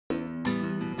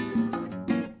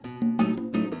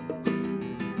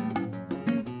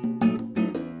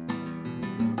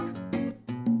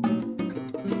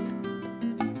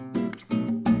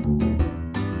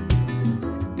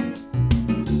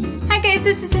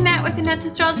guys, this is Annette with Annette's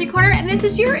Astrology Corner, and this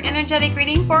is your energetic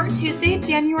reading for Tuesday,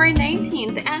 January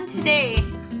 19th. And today,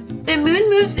 the moon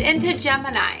moves into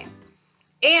Gemini.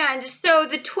 And so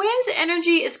the twins'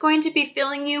 energy is going to be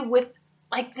filling you with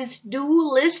like this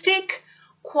dualistic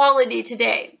quality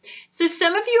today. So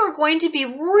some of you are going to be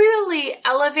really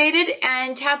elevated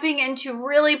and tapping into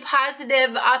really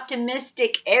positive,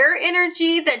 optimistic air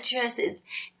energy that just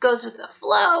goes with the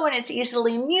flow and it's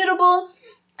easily mutable.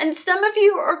 And some of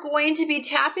you are going to be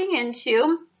tapping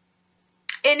into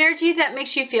energy that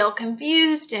makes you feel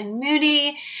confused and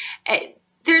moody.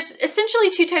 There's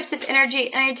essentially two types of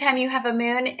energy anytime you have a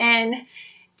moon in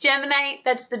Gemini.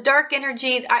 That's the dark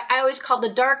energy. I always call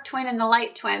the dark twin and the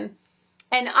light twin.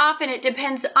 And often it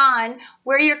depends on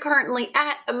where you're currently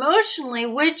at emotionally,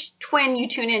 which twin you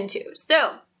tune into.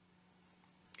 So,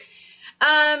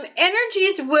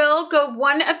 energies will go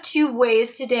one of two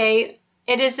ways today.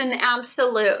 It is an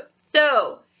absolute.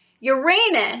 So,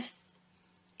 Uranus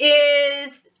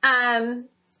is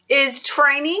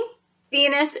trining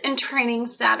Venus and trining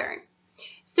Saturn.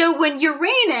 So when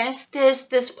Uranus,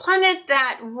 this planet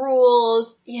that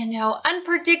rules,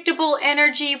 unpredictable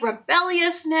energy,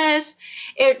 rebelliousness,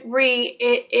 it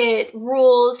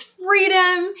rules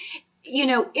freedom,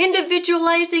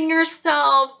 individualizing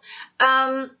yourself.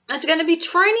 It's going to be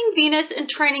trining Venus and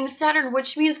trining Saturn,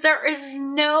 which means there is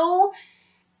no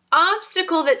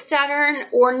obstacle that Saturn,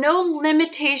 or no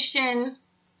limitation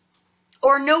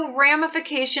or no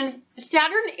ramification.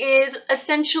 Saturn is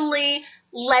essentially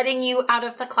letting you out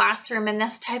of the classroom in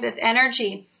this type of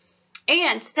energy.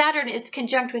 And Saturn is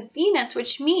conjunct with Venus,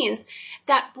 which means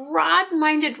that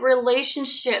broad-minded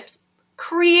relationships,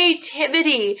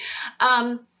 creativity,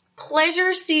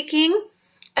 pleasure-seeking,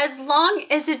 as long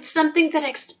as it's something that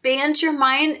expands your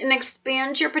mind and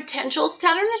expands your potential,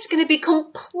 Saturn is going to be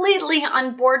completely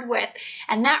on board with.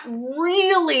 And that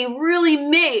really, really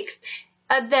makes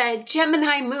the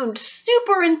Gemini moon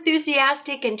super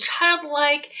enthusiastic and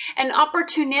childlike and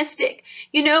opportunistic.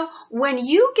 When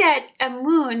you get a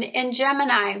moon in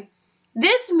Gemini,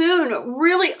 this moon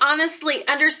really honestly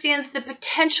understands the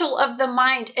potential of the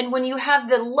mind. And when you have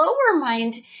the lower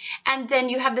mind and then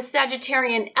you have the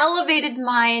Sagittarian elevated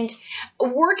mind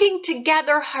working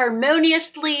together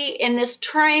harmoniously in this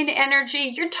trine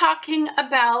energy, you're talking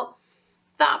about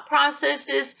thought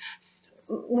processes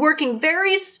working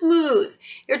very smooth.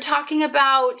 You're talking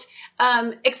about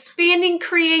expanding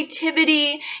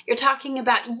creativity. You're talking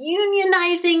about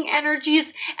unionizing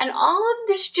energies. And all of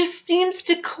this just seems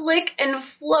to click and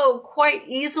flow quite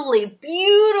easily.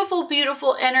 Beautiful,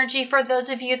 beautiful energy for those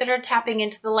of you that are tapping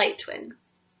into the light twin.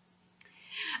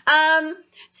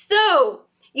 So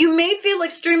you may feel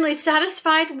extremely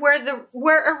satisfied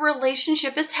where a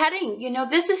relationship is heading.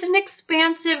 This is an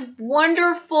expansive,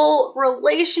 wonderful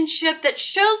relationship that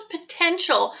shows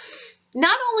potential.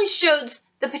 Not only shows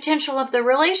the potential of the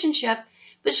relationship,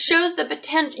 but shows the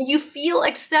potential. You feel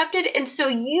accepted, and so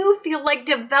you feel like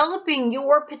developing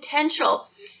your potential.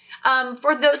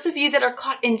 For those of you that are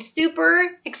caught in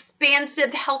super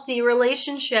expansive, healthy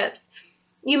relationships,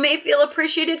 you may feel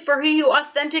appreciated for who you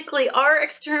authentically are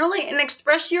externally and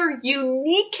express your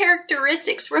unique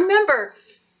characteristics. Remember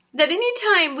that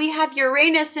anytime we have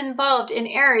Uranus involved in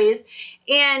Aries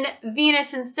and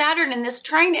Venus and Saturn in this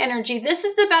trine energy, this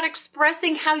is about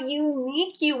expressing how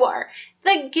unique you are,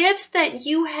 the gifts that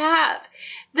you have,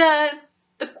 the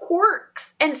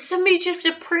quirks, and somebody just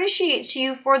appreciates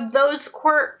you for those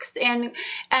quirks and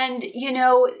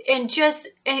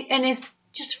is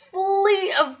just fully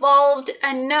evolved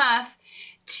enough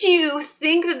to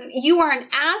think that you are an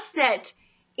asset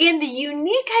in the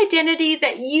unique identity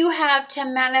that you have to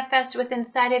manifest within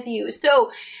inside of you.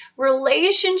 So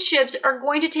relationships are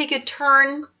going to take a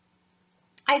turn,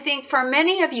 I think, for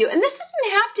many of you. And this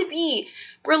doesn't have to be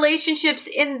relationships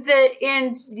in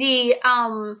the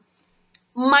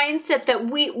mindset that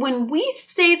when we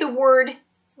say the word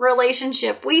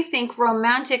relationship, we think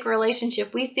romantic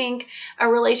relationship. We think a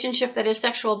relationship that is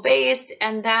sexual based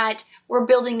and that we're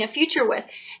building a future with.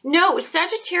 No,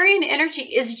 Sagittarian energy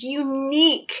is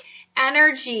unique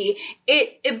energy.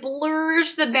 It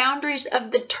blurs the boundaries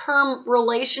of the term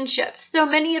relationship. So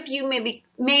many of you may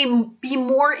be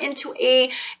more into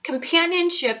a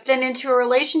companionship than into a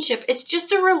relationship. It's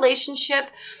just a relationship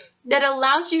that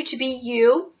allows you to be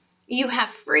you. You have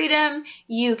freedom.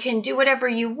 You can do whatever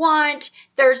you want.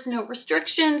 There's no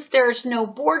restrictions. There's no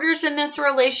borders in this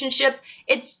relationship.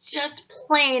 It's just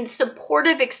plain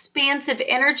supportive, expansive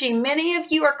energy. Many of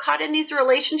you are caught in these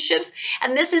relationships,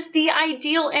 and this is the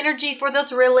ideal energy for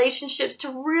those relationships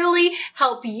to really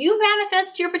help you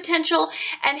manifest your potential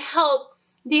and help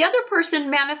The other person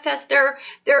manifests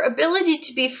their ability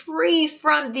to be free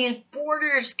from these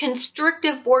borders,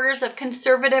 constrictive borders of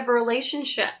conservative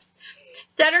relationships.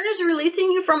 Saturn is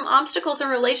releasing you from obstacles in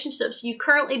relationships you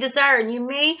currently desire, and you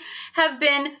may have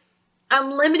been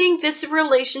limiting this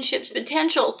relationship's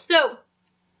potential. So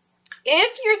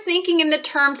if you're thinking in the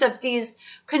terms of these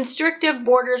constrictive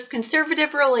borders,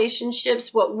 conservative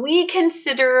relationships, what we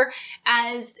consider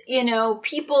as,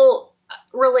 people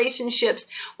relationships,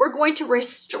 we're going to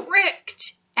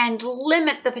restrict and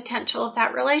limit the potential of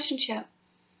that relationship.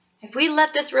 If we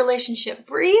let this relationship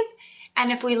breathe,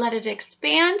 and if we let it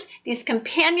expand, these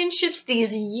companionships,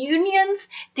 these unions,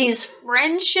 these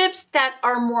friendships that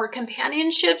are more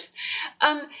companionships,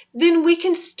 then we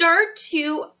can start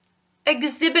to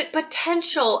exhibit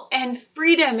potential and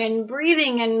freedom and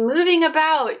breathing and moving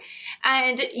about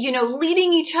and,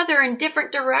 leading each other in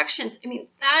different directions. I mean,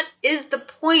 that is the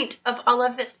point of all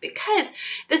of this, because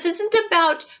this isn't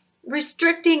about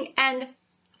restricting and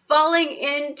falling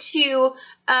into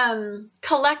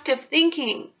collective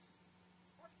thinking.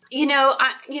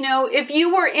 If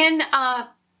you were in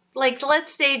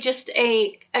let's say just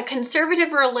a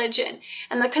conservative religion,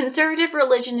 and the conservative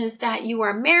religion is that you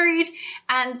are married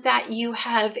and that you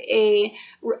have a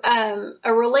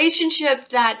relationship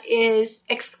that is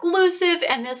exclusive,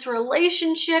 and this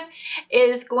relationship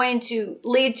is going to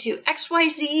lead to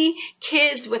XYZ,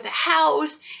 kids with a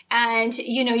house, and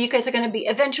you guys are going to be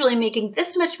eventually making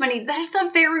this much money. That's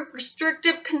a very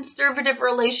restrictive conservative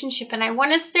relationship, and I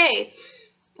want to say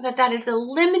that is a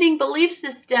limiting belief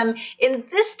system in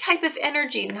this type of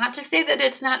energy. Not to say that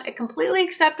it's not a completely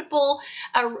acceptable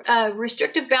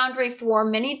restrictive boundary for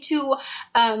many to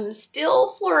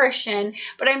still flourish in,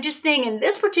 but I'm just saying in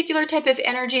this particular type of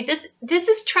energy, this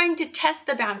is trying to test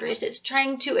the boundaries. It's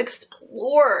trying to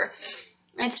explore.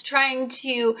 It's trying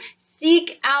to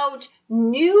seek out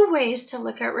new ways to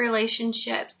look at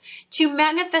relationships, to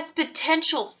manifest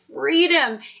potential,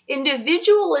 freedom,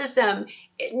 individualism,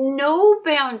 no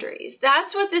boundaries.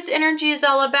 That's what this energy is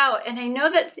all about. And I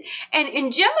know that, and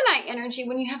in Gemini energy,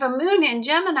 when you have a moon in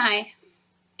Gemini,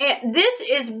 this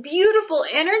is beautiful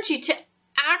energy to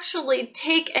actually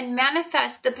take and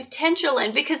manifest the potential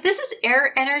in, because this is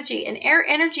air energy, and air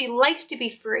energy likes to be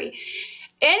free.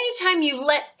 Anytime you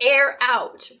let air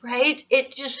out, right,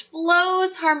 it just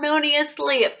flows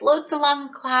harmoniously. It floats along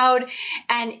a cloud,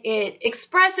 and it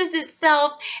expresses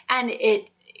itself, and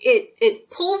it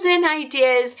pulls in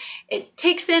ideas. It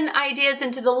takes in ideas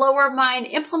into the lower mind,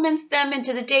 implements them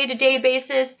into the day-to-day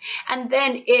basis, and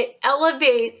then it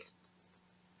elevates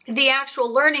the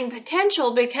actual learning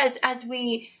potential, because as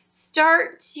we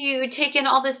start to take in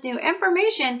all this new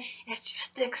information, it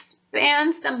just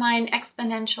expands the mind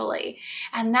exponentially.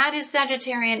 And that is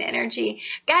Sagittarian energy.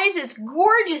 Guys, it's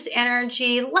gorgeous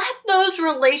energy. Let those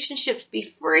relationships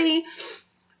be free.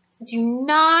 Do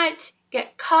not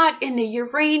get caught in the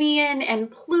Uranian and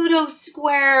Pluto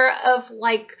square of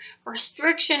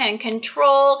restriction and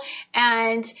control,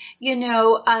 and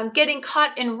getting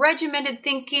caught in regimented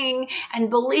thinking and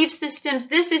belief systems.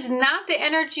 This is not the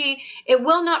energy. It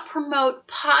will not promote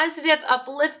positive,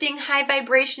 uplifting, high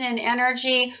vibration and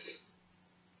energy.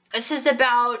 This is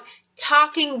about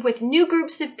talking with new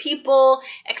groups of people,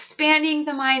 expanding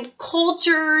the mind,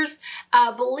 cultures,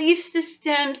 belief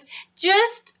systems,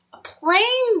 just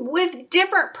playing with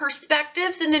different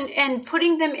perspectives and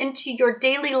putting them into your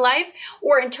daily life,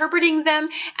 or interpreting them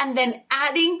and then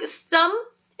adding some.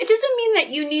 It doesn't mean that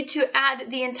you need to add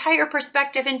the entire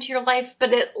perspective into your life,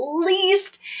 but at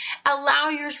least allow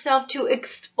yourself to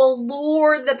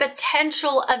explore the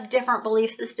potential of different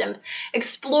belief systems.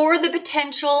 Explore the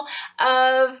potential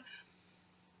of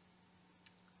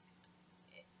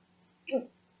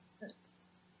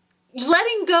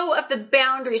letting go of the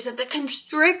boundaries, of the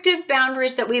constrictive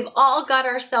boundaries that we've all got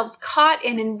ourselves caught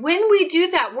in. And when we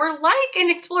do that, we're like an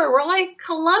explorer. We're like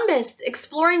Columbus,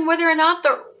 exploring whether or not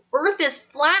the Earth is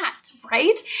flat,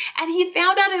 right? And he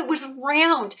found out it was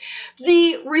round.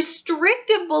 The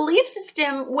restrictive belief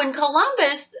system, when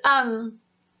Columbus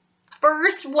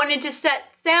first wanted to set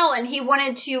sail, and he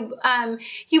wanted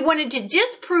to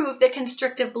disprove the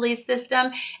constrictive belief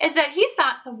system, is that he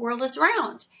thought the world is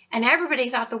round. And everybody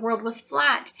thought the world was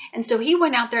flat. And so he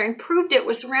went out there and proved it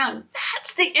was round.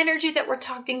 That's the energy that we're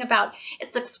talking about.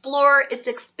 It's explorer, it's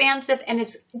expansive, and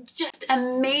it's just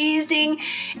amazing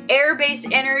air-based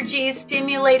energy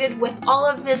stimulated with all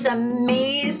of this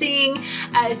amazing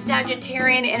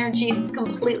Sagittarian energy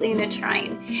completely in a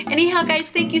trine. Anyhow, guys,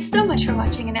 thank you so much for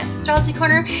watching Annette's Astrology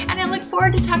Corner, and I look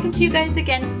forward to talking to you guys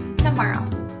again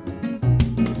tomorrow.